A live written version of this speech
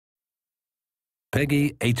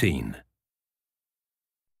Peggy 18.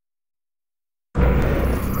 We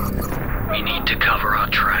need to cover our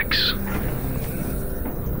tracks.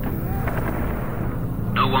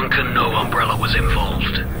 No one can know Umbrella was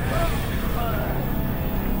involved.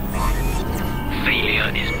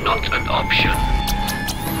 Failure is not an option.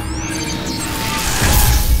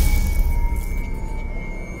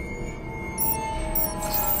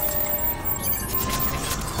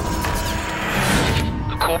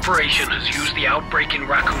 The Corporation has used the outbreak in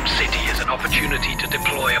Raccoon City as an opportunity to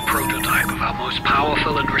deploy a prototype of our most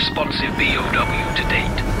powerful and responsive BOW to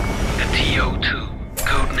date, the TO2,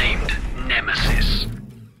 codenamed Nemesis.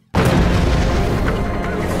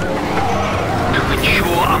 To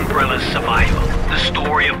ensure Umbrella's survival, the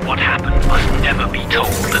story of what happened must never be told.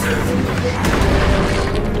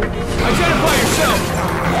 Identify yourself!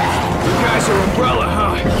 You guys are Umbrella,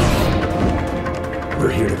 huh?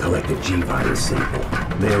 We're here to collect the G-Virus sample.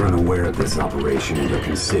 They are unaware of this operation and are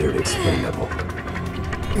considered expendable.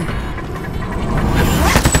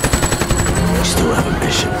 We still have a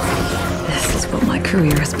mission. This is what my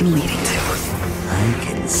career has been leading to. I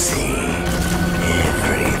can see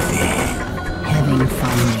everything. Having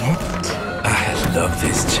fun yet? I love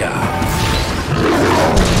this job.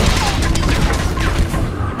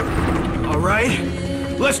 All right,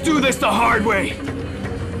 let's do this the hard way.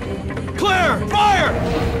 Claire, fire!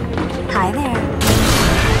 Hi there.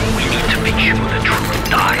 We need to make sure the truth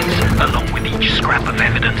dies, along with each scrap of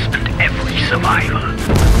evidence and every survivor.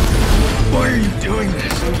 Why are you doing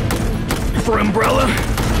this? For Umbrella?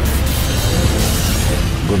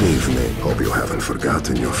 Good evening. Hope you haven't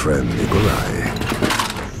forgotten your friend Nikolai.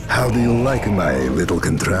 How do you like my little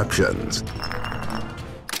contraptions?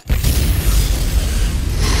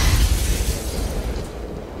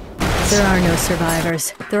 There are no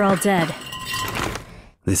survivors. They're all dead.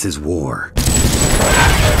 This is war.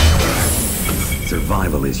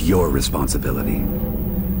 Survival is your responsibility.